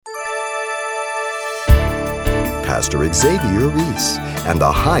Pastor Xavier Reese and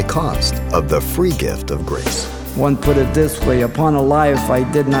the high cost of the free gift of grace. One put it this way: upon a life I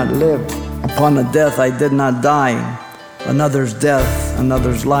did not live, upon a death I did not die. Another's death,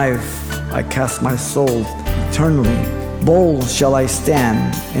 another's life, I cast my soul eternally. Bold shall I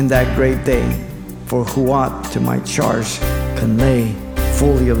stand in that great day, for who aught to my charge can lay?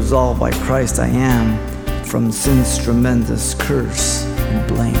 Fully absolved by Christ I am, from sin's tremendous curse and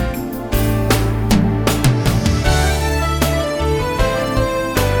blame.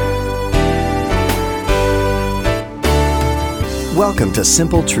 Welcome to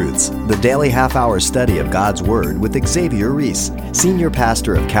Simple Truths, the daily half-hour study of God's Word with Xavier Reese, Senior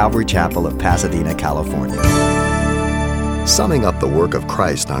Pastor of Calvary Chapel of Pasadena, California. Summing up the work of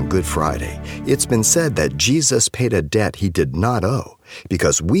Christ on Good Friday, it's been said that Jesus paid a debt he did not owe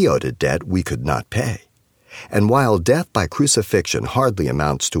because we owed a debt we could not pay. And while death by crucifixion hardly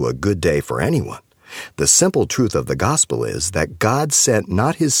amounts to a good day for anyone, the simple truth of the gospel is that God sent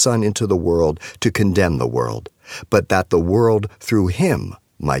not his Son into the world to condemn the world, but that the world through him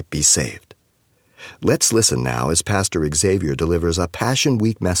might be saved. Let's listen now as Pastor Xavier delivers a Passion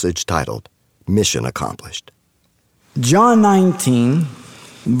Week message titled, Mission Accomplished. John 19,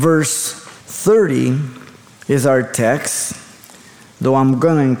 verse 30 is our text, though I'm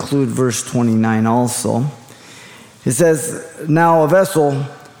going to include verse 29 also. It says, "Now a vessel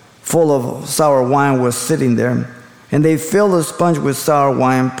full of sour wine was sitting there, and they filled a sponge with sour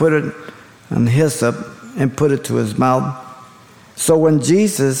wine, put it on hyssop, and put it to his mouth. So when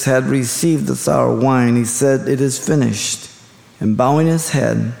Jesus had received the sour wine, he said, 'It is finished.' And bowing his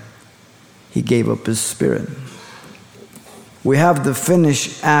head, he gave up his spirit." We have the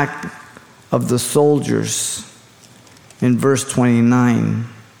finished act of the soldiers in verse 29.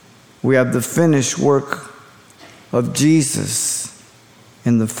 We have the finished work of Jesus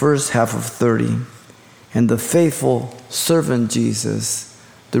in the first half of 30, and the faithful servant Jesus,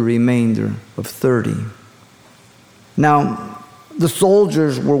 the remainder of 30. Now, the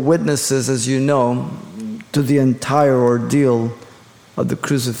soldiers were witnesses, as you know, to the entire ordeal of the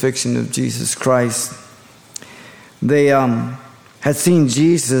crucifixion of Jesus Christ. They had seen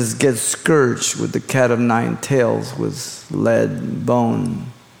Jesus get scourged with the cat of nine tails, with lead,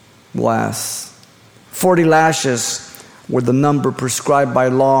 bone, glass. 40 lashes were the number prescribed by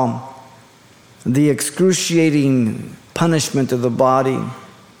law. The excruciating punishment of the body,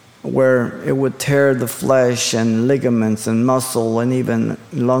 where it would tear the flesh and ligaments and muscle, and even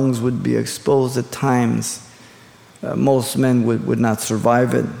lungs would be exposed at times. Most men would not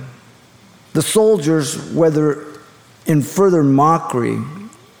survive it. The soldiers, whether in further mockery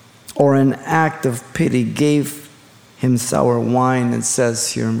or an act of pity, gave him sour wine, it says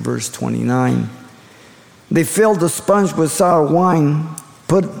here in verse 29. They filled the sponge with sour wine,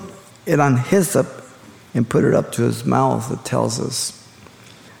 put it on hyssop, and put it up to his mouth, it tells us.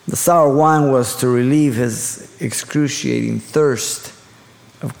 The sour wine was to relieve his excruciating thirst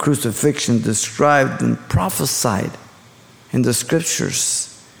of crucifixion described and prophesied in the scriptures.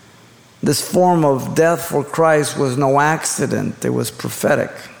 This form of death for Christ was no accident. It was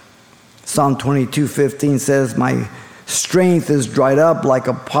prophetic. Psalm 22:15 says, "My strength is dried up like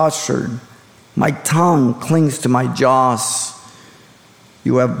a potsherd. My tongue clings to my jaws.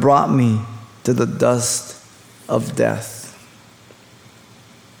 You have brought me to the dust of death."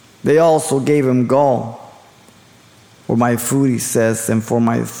 They also gave him gall. "For my food," he says, "and for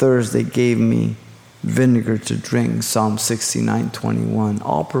my thirst they gave me vinegar to drink." Psalm 69:21,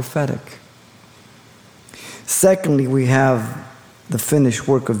 all prophetic. Secondly, we have the finished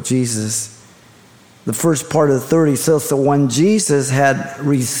work of Jesus. The first part of 30 says that when Jesus had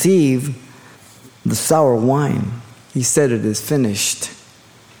received the sour wine, he said, "It is finished."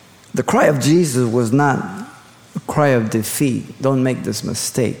 The cry of Jesus was not a cry of defeat. Don't make this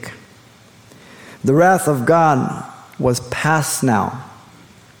mistake. The wrath of God was past now.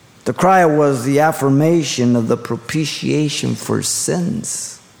 The cry was the affirmation of the propitiation for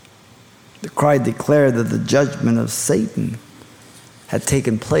sins. The cry declared that the judgment of Satan had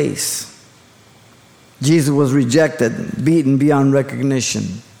taken place. Jesus was rejected, beaten beyond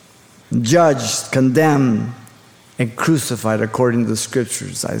recognition, judged, condemned, and crucified according to the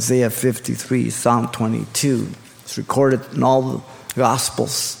scriptures. Isaiah 53, Psalm 22. It's recorded in all the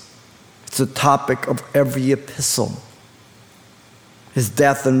Gospels. It's a topic of every epistle. His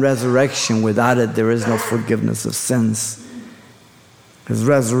death and resurrection, without it there is no forgiveness of sins. His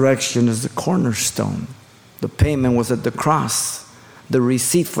resurrection is the cornerstone. The payment was at the cross. The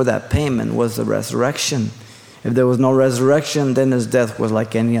receipt for that payment was the resurrection. If there was no resurrection, then his death was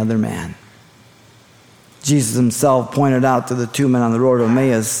like any other man. Jesus himself pointed out to the two men on the road to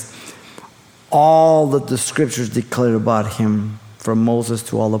Emmaus, all that the scriptures declared about him, from Moses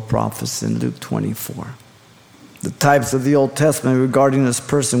to all the prophets in Luke 24. The types of the Old Testament regarding this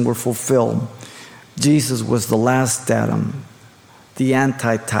person were fulfilled. Jesus was the last Adam, the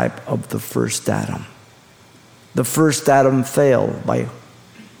antitype of the first Adam. The first Adam failed by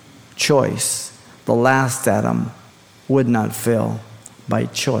choice. The last Adam would not fail by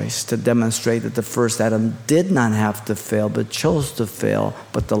choice, to demonstrate that the first Adam did not have to fail but chose to fail,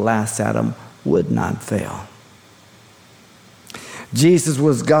 but the last Adam would not fail. Jesus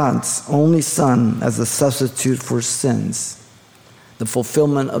was God's only Son as a substitute for sins. The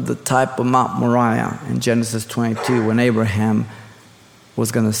fulfillment of the type of Mount Moriah in Genesis 22, when Abraham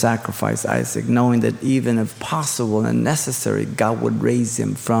was going to sacrifice Isaac, knowing that even if possible and necessary, God would raise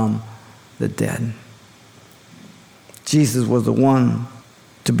him from the dead. Jesus was the one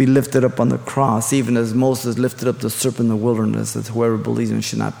to be lifted up on the cross, even as Moses lifted up the serpent in the wilderness, that whoever believes in him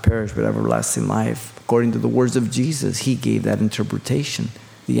should not perish but have everlasting life. According to the words of Jesus, he gave that interpretation,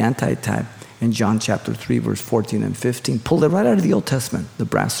 the antitype, in John chapter 3, verse 14 and 15. Pulled it right out of the Old Testament, the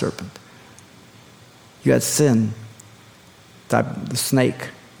brass serpent. You had sin, type of the snake.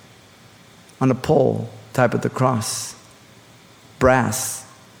 On a pole, type of the cross. Brass,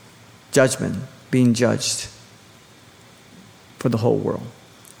 judgment, being judged for the whole world.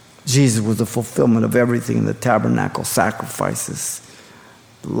 Jesus was the fulfillment of everything in the tabernacle, sacrifices,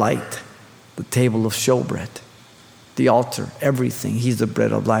 the light, the table of showbread, the altar, everything. He's the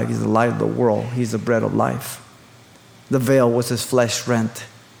bread of life. He's the light of the world. He's the bread of life. The veil was his flesh rent.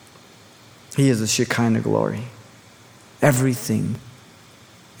 He is the Shekinah glory. Everything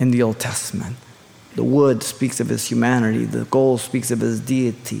in the Old Testament. The wood speaks of his humanity. The gold speaks of his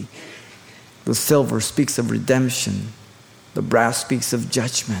deity. The silver speaks of redemption. The brass speaks of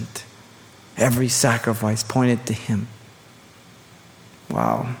judgment. Every sacrifice pointed to him.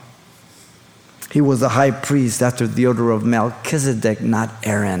 Wow. He was a high priest after the order of Melchizedek, not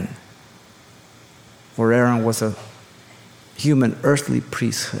Aaron. For Aaron was a human earthly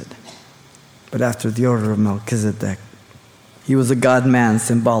priesthood. But after the order of Melchizedek, he was a God-man,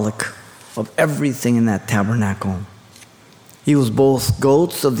 symbolic of everything in that tabernacle. He was both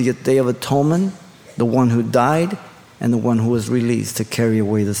goats of the Day of Atonement, the one who died, and the one who was released to carry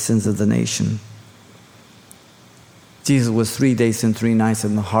away the sins of the nation. Jesus was 3 days and 3 nights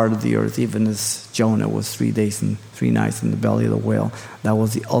in the heart of the earth, even as Jonah was 3 days and 3 nights in the belly of the whale. That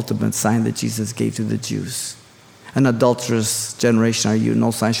was the ultimate sign that Jesus gave to the Jews. An adulterous generation are you,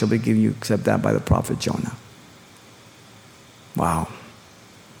 no sign shall be given you except that by the prophet Jonah. Wow.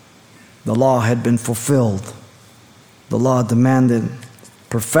 The law had been fulfilled. The law demanded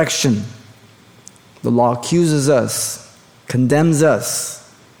perfection. The law accuses us, condemns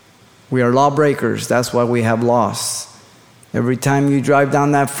us. We are lawbreakers. That's why we have laws. Every time you drive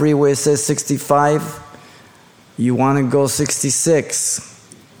down that freeway, it says 65. You want to go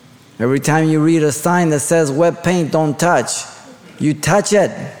 66. Every time you read a sign that says wet paint, don't touch, you touch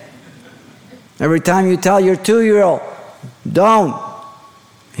it. Every time you tell your 2-year-old, don't,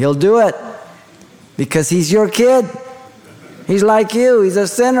 he'll do it. Because he's your kid. He's like you. He's a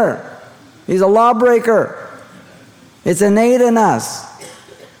sinner. He's a lawbreaker. It's innate in us.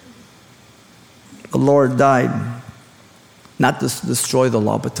 The Lord died not to destroy the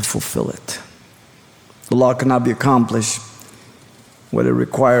law, but to fulfill it. The law cannot be accomplished what it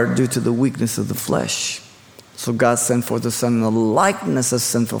required due to the weakness of the flesh. So God sent forth the Son in the likeness of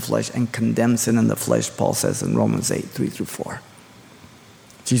sinful flesh and condemned sin in the flesh, Paul says in Romans 8, 3-4.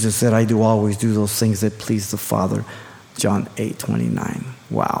 Jesus said, I do always do those things that please the Father, John 8:29.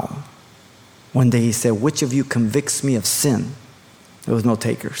 Wow. One day he said, which of you convicts me of sin? There was no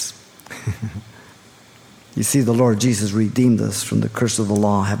takers. You see, the Lord Jesus redeemed us from the curse of the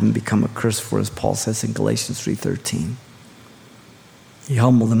law, having become a curse for us, Paul says in Galatians 3:13. He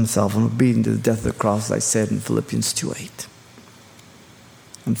humbled himself and obedient to the death of the cross, as I said in Philippians 2:8.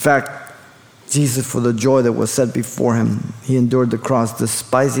 In fact, Jesus, for the joy that was set before him, he endured the cross,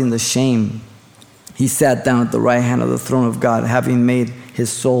 despising the shame. He sat down at the right hand of the throne of God, having made his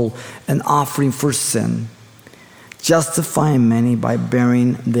soul an offering for sin, justifying many by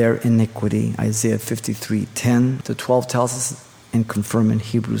bearing their iniquity. Isaiah 53:10-12 tells us, and confirmed in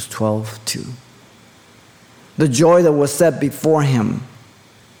Hebrews 12:2. The joy that was set before him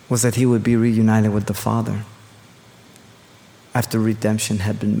was that he would be reunited with the Father after redemption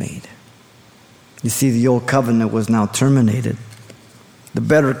had been made. You see, the old covenant was now terminated. The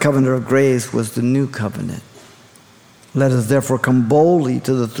better covenant of grace was the new covenant. Let us therefore come boldly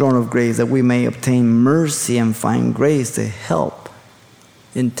to the throne of grace that we may obtain mercy and find grace to help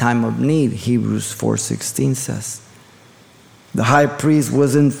in time of need, Hebrews 4:16 says. The high priest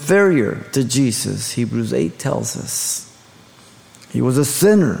was inferior to Jesus, Hebrews 8 tells us. He was a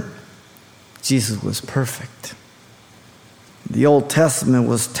sinner. Jesus was perfect. The Old Testament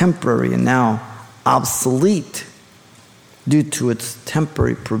was temporary and now obsolete due to its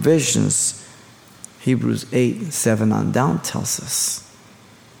temporary provisions. Hebrews 8, 7 on down tells us.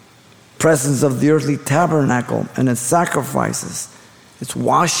 Presence of the earthly tabernacle and its sacrifices, its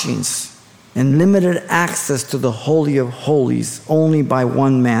washings, and limited access to the Holy of Holies only by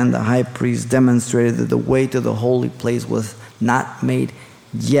one man, the high priest, demonstrated that the way to the holy place was not made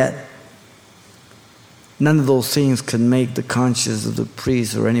yet. None of those things could make the conscience of the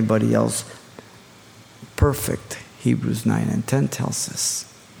priest or anybody else perfect, Hebrews 9 and 10 tells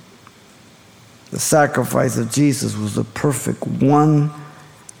us. The sacrifice of Jesus was the perfect one,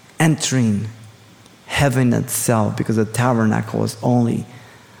 entering heaven itself, because the tabernacle was only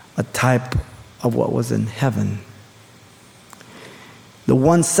a type of what was in heaven. The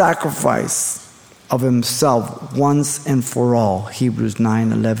one sacrifice of himself once and for all, Hebrews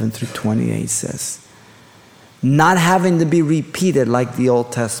 9, 11 through 28 says. Not having to be repeated like the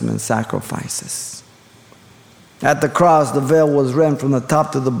Old Testament sacrifices. At the cross, the veil was rent from the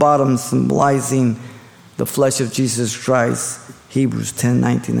top to the bottom, symbolizing the flesh of Jesus Christ. Hebrews 10,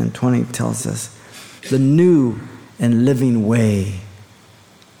 19 and 20 tells us the new and living way,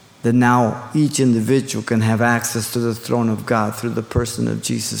 that now each individual can have access to the throne of God through the person of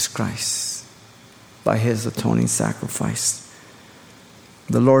Jesus Christ by his atoning sacrifice.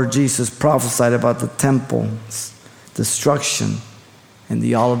 The Lord Jesus prophesied about the temple's destruction in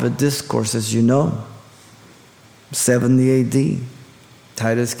the Olivet Discourse, as you know. 70 AD,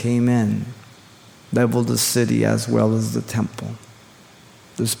 Titus came in, leveled the city as well as the temple,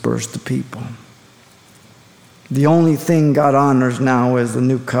 dispersed the people. The only thing God honors now is the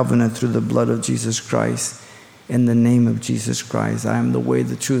new covenant through the blood of Jesus Christ. In the name of Jesus Christ, I am the way,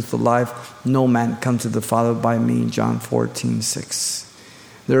 the truth, the life. No man comes to the Father by me, John 14, 6.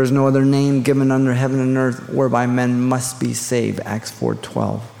 There is no other name given under heaven and earth whereby men must be saved, Acts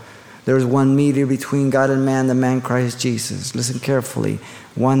 4:12. There is one mediator between God and man, the man Christ Jesus. Listen carefully.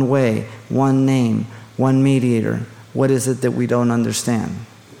 One way, one name, one mediator. What is it that we don't understand?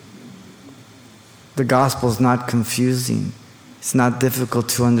 The gospel is not confusing. It's not difficult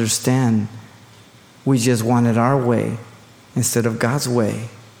to understand. We just want it our way instead of God's way.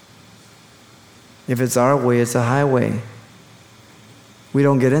 If it's our way, it's a highway. We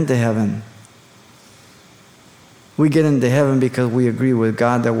don't get into heaven. We get into heaven because we agree with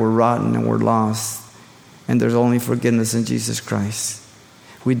God that we're rotten and we're lost, and there's only forgiveness in Jesus Christ.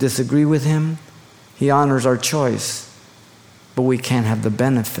 We disagree with him, he honors our choice, but we can't have the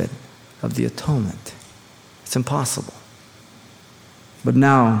benefit of the atonement. It's impossible. But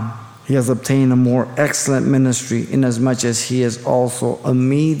now he has obtained a more excellent ministry, inasmuch as he is also a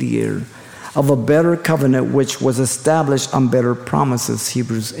mediator of a better covenant, which was established on better promises,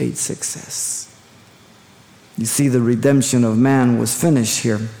 Hebrews 8:6 says. You see, the redemption of man was finished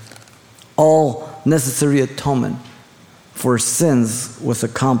here. All necessary atonement for sins was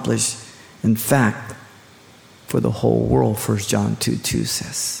accomplished, in fact, for the whole world, 1 John 2:2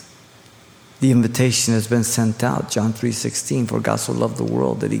 says. The invitation has been sent out, John 3:16, for God so loved the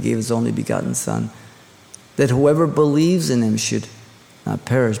world that he gave his only begotten Son, that whoever believes in him should not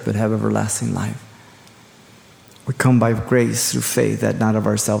perish but have everlasting life. We come by grace through faith, that not of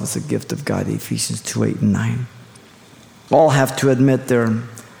ourselves, is a gift of God, Ephesians 2:8 and 9. All have to admit their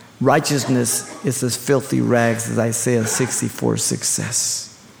righteousness is as filthy rags, as Isaiah 64:6 says.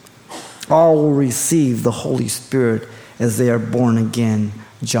 All will receive the Holy Spirit as they are born again,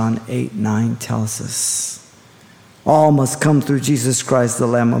 John 8:9 tells us. All must come through Jesus Christ, the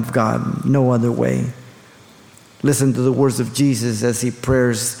Lamb of God, no other way. Listen to the words of Jesus as he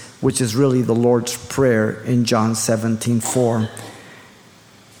prays, which is really the Lord's Prayer in John 17:4.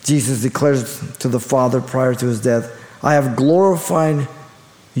 Jesus declares to the Father prior to his death, I have glorified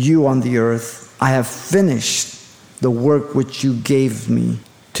you on the earth. I have finished the work which you gave me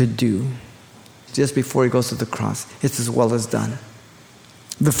to do. Just before he goes to the cross, it's as well as done.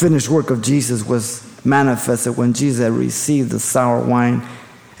 The finished work of Jesus was manifested when Jesus had received the sour wine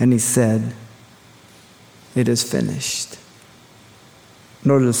and he said, it is finished.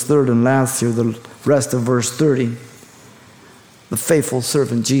 Notice third and last here, the rest of verse 30. The faithful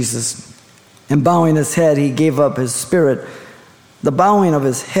servant Jesus, and bowing his head, he gave up his spirit. The bowing of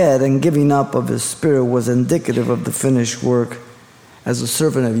his head and giving up of his spirit was indicative of the finished work as a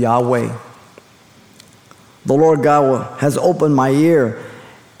servant of Yahweh. The Lord God has opened my ear,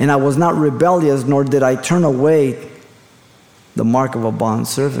 and I was not rebellious, nor did I turn away. The mark of a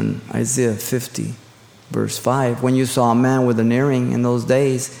bondservant, Isaiah 50, Verse 5, when you saw a man with an earring in those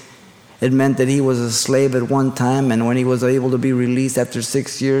days, it meant that he was a slave at one time, and when he was able to be released after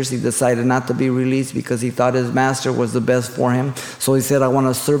 6 years, he decided not to be released because he thought his master was the best for him. So he said, I want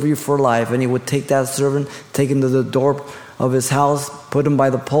to serve you for life. And he would take that servant, take him to the door of his house, put him by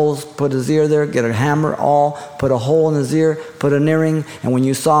the post, put his ear there, get a hammer, put a hole in his ear, put an earring. And when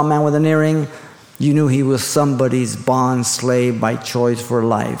you saw a man with an earring, you knew he was somebody's bond slave by choice for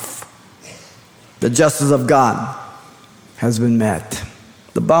life. The justice of God has been met.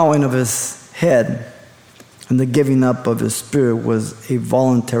 The bowing of his head and the giving up of his spirit was a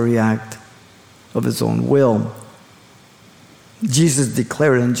voluntary act of his own will. Jesus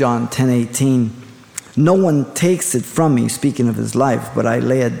declared in John 10:18, no one takes it from me, speaking of his life, but I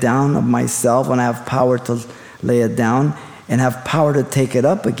lay it down of myself, and I have power to lay it down and have power to take it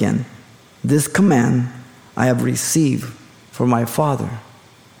up again. This command I have received from my Father.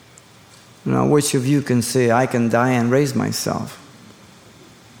 Now, which of you can say, I can die and raise myself?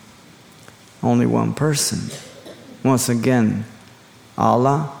 Only one person. Once again,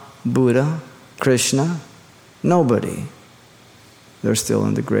 Allah, Buddha, Krishna, nobody. They're still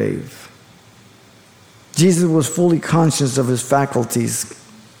in the grave. Jesus was fully conscious of his faculties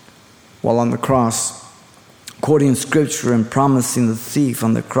while on the cross, quoting scripture and promising the thief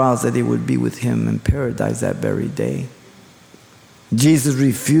on the cross that he would be with him in paradise that very day. Jesus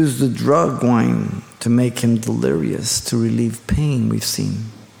refused the drug wine to make him delirious, to relieve pain, we've seen.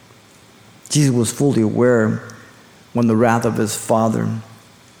 Jesus was fully aware when the wrath of his Father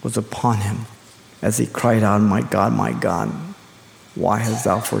was upon him as he cried out, my God, why hast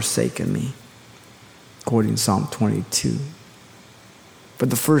thou forsaken me? Quoting Psalm 22. For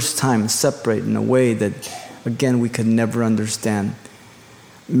the first time, separate in a way that, again, we could never understand.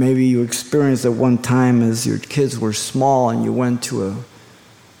 Maybe you experienced at one time as your kids were small and you went to a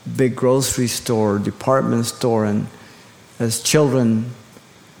big grocery store, department store, and as children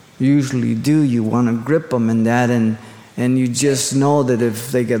usually do, you want to grip them in that, and you just know that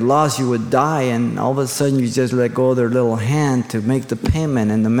if they get lost, you would die, and all of a sudden you just let go of their little hand to make the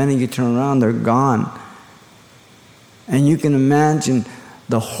payment, and the minute you turn around, they're gone. And you can imagine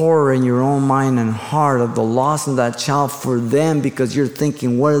the horror in your own mind and heart of the loss of that child for them, because you're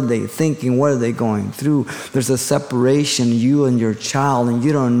thinking, what are they thinking? What are they going through? There's a separation, you and your child, and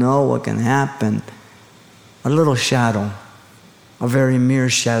you don't know what can happen. A little shadow, a very mere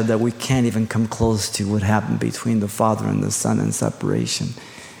shadow that we can't even come close to what happened between the Father and the Son in separation.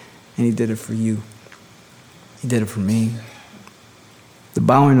 And he did it for you. He did it for me. The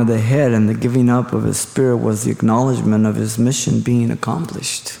bowing of the head and the giving up of his spirit was the acknowledgement of his mission being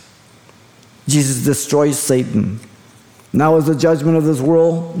accomplished. Jesus destroys Satan. Now is the judgment of this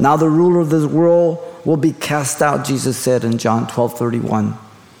world. Now the ruler of this world will be cast out, Jesus said in John 12:31.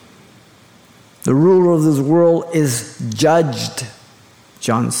 The ruler of this world is judged.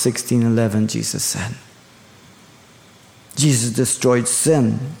 John 16:11, Jesus said. Jesus destroyed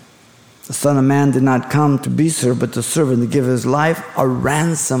sin. The Son of Man did not come to be served, but to serve and to give his life a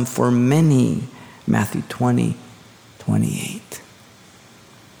ransom for many. Matthew 20:28.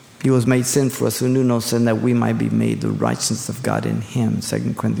 He was made sin for us who knew no sin, that we might be made the righteousness of God in him.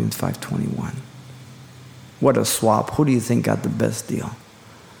 2 Corinthians 5:21. What a swap. Who do you think got the best deal?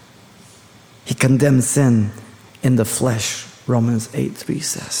 He condemned sin in the flesh, Romans 8:3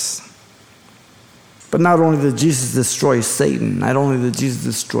 says. But not only did Jesus destroy Satan, not only did Jesus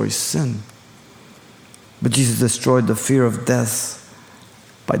destroy sin, but Jesus destroyed the fear of death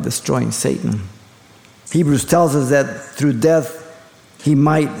by destroying Satan. Hebrews tells us that through death, he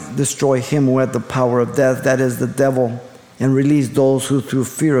might destroy him who had the power of death, that is the devil, and release those who through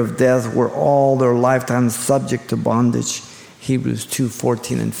fear of death were all their lifetime subject to bondage. Hebrews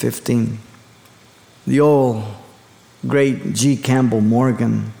 2:14 and 15. The old great G. Campbell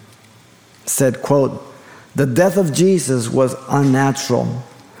Morgan said, quote, the death of Jesus was unnatural.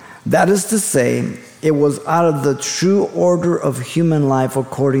 That is to say, it was out of the true order of human life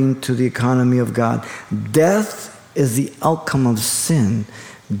according to the economy of God. Death is the outcome of sin.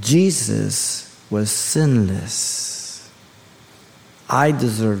 Jesus was sinless. I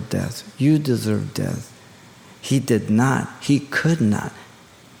deserve death. You deserve death. He did not. He could not.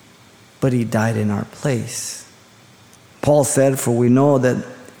 But he died in our place. Paul said, for we know that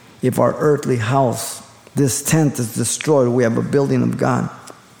if our earthly house, this tent, is destroyed, we have a building of God,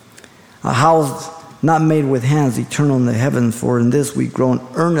 a house not made with hands, eternal in the heavens. For in this we groan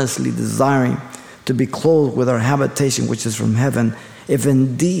earnestly, desiring to be clothed with our habitation which is from heaven, if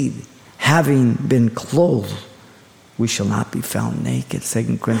indeed, having been clothed, we shall not be found naked.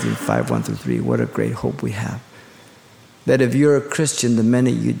 2 Corinthians 5:1-3. What a great hope we have. that if you're a Christian, the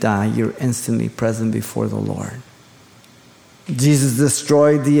minute you die, you're instantly present before the Lord. Jesus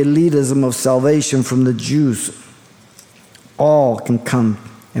destroyed the elitism of salvation from the Jews. All can come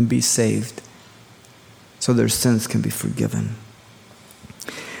and be saved, so their sins can be forgiven.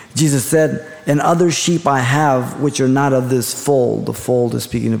 Jesus said, "And other sheep I have, which are not of this fold." The fold is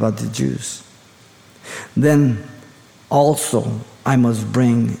speaking about the Jews. "Then also I must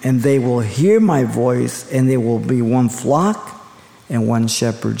bring, and they will hear my voice, and they will be one flock and one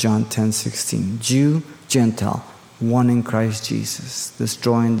shepherd." John 10:16. Jew, Gentile, one in Christ Jesus,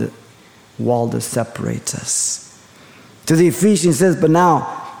 destroying the wall that separates us. To the Ephesians says, "But now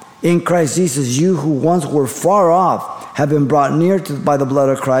in Christ Jesus, you who once were far off have been brought near by the blood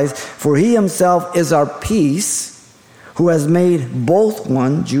of Christ, for he himself is our peace, who has made both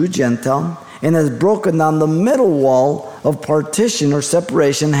one, Jew, Gentile, and has broken down the middle wall of partition or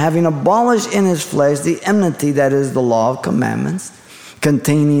separation, having abolished in his flesh the enmity, that is the law of commandments,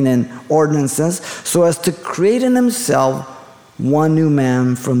 containing in ordinances, so as to create in himself one new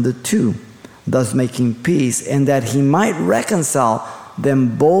man from the two, thus making peace, and that he might reconcile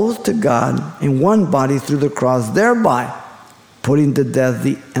them both to God in one body through the cross, thereby putting to death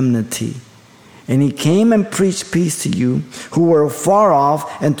the enmity. And he came and preached peace to you who were far off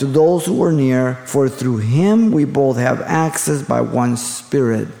and to those who were near, for through him we both have access by one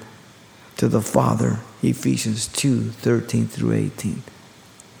Spirit to the Father." Ephesians 2:13 through 18.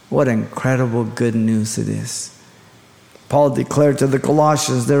 What incredible good news it is. Paul declared to the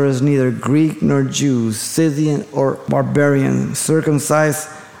Colossians, "There is neither Greek nor Jew, Scythian or barbarian, circumcised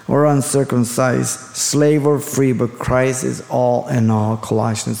or uncircumcised, slave or free, but Christ is all in all."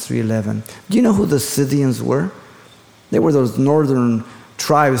 Colossians 3:11. Do you know who the Scythians were? They were those northern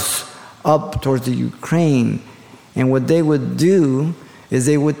tribes up towards the Ukraine. And what they would do is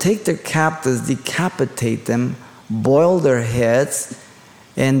they would take their captives, decapitate them, boil their heads,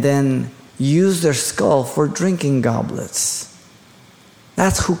 and then use their skull for drinking goblets.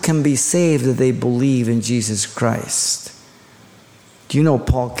 That's who can be saved if they believe in Jesus Christ. Do you know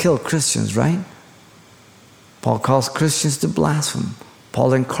Paul killed Christians, right? Paul calls Christians to blaspheme.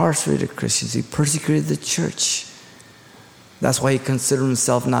 Paul incarcerated Christians. He persecuted the church. That's why he considered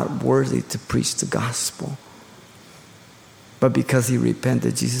himself not worthy to preach the gospel. But because he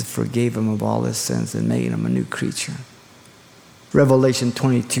repented, Jesus forgave him of all his sins and made him a new creature. Revelation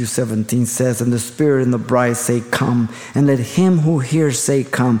 22:17 says, "And the Spirit and the bride say, 'Come.' And let him who hears say,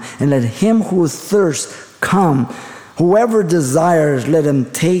 'Come.' And let him who thirsts come. Whoever desires, let him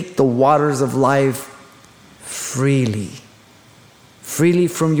take the waters of life freely." Freely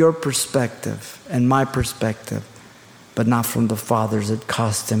from your perspective and my perspective, but not from the Father's. It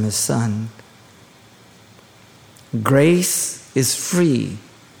cost him his Son. Grace is free,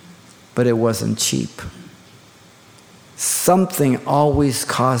 but it wasn't cheap. Something always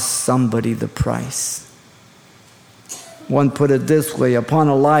costs somebody the price. One put it this way: "Upon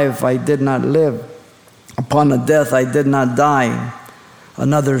a life I did not live, upon a death I did not die.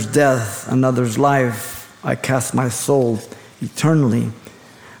 Another's death, another's life, I cast my soul eternally.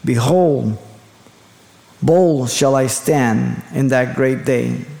 Behold, bold shall I stand in that great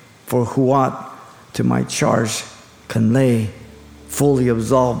day, for who aught to my charge can lay? Fully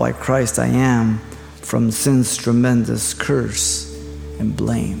absolved by Christ I am from sin's tremendous curse and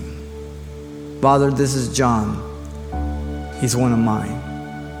blame." Father, this is John. He's one of mine.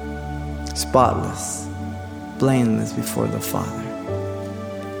 Spotless, blameless before the Father.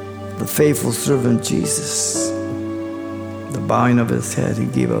 The faithful servant Jesus, the bowing of his head, he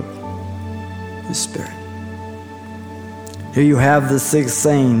gave up his spirit. Here you have the sixth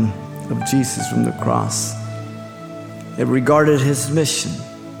saying of Jesus from the cross. It regarded his mission,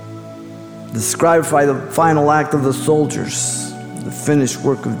 described by the final act of the soldiers, the finished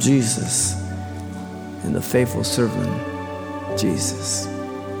work of Jesus, and the faithful servant, Jesus.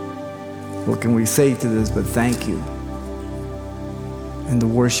 What can we say to this but thank you, and to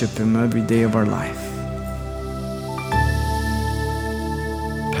worship him every day of our life?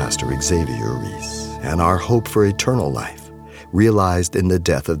 Pastor Xavier Reese and our hope for eternal life, realized in the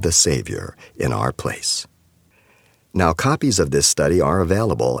death of the Savior in our place. Now, copies of this study are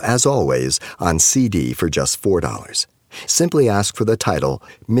available, as always, on CD for just $4. Simply ask for the title,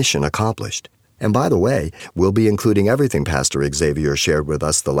 Mission Accomplished. And by the way, we'll be including everything Pastor Xavier shared with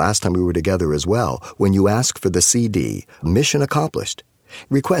us the last time we were together as well when you ask for the CD, Mission Accomplished.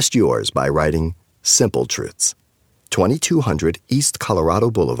 Request yours by writing Simple Truths, 2200 East Colorado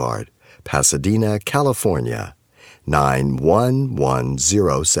Boulevard, Pasadena, California,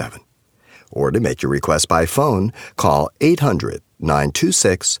 91107. Or to make your request by phone, call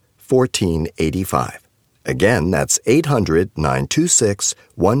 800-926-1485. Again, that's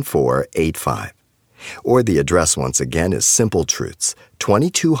 800-926-1485. Or the address once again is Simple Truths,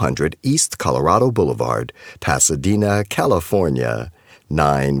 2200 East Colorado Boulevard, Pasadena, California,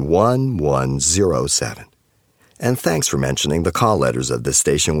 91107. And thanks for mentioning the call letters of this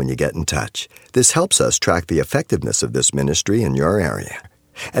station when you get in touch. This helps us track the effectiveness of this ministry in your area.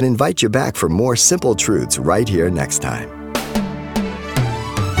 And invite you back for more Simple Truths right here next time.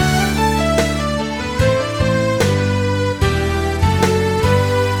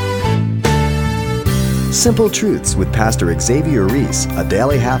 Simple Truths with Pastor Xavier Reese, a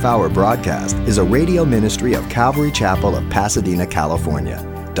daily half-hour broadcast, is a radio ministry of Calvary Chapel of Pasadena, California.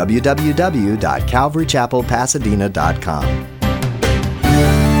 www.calvarychapelpasadena.com.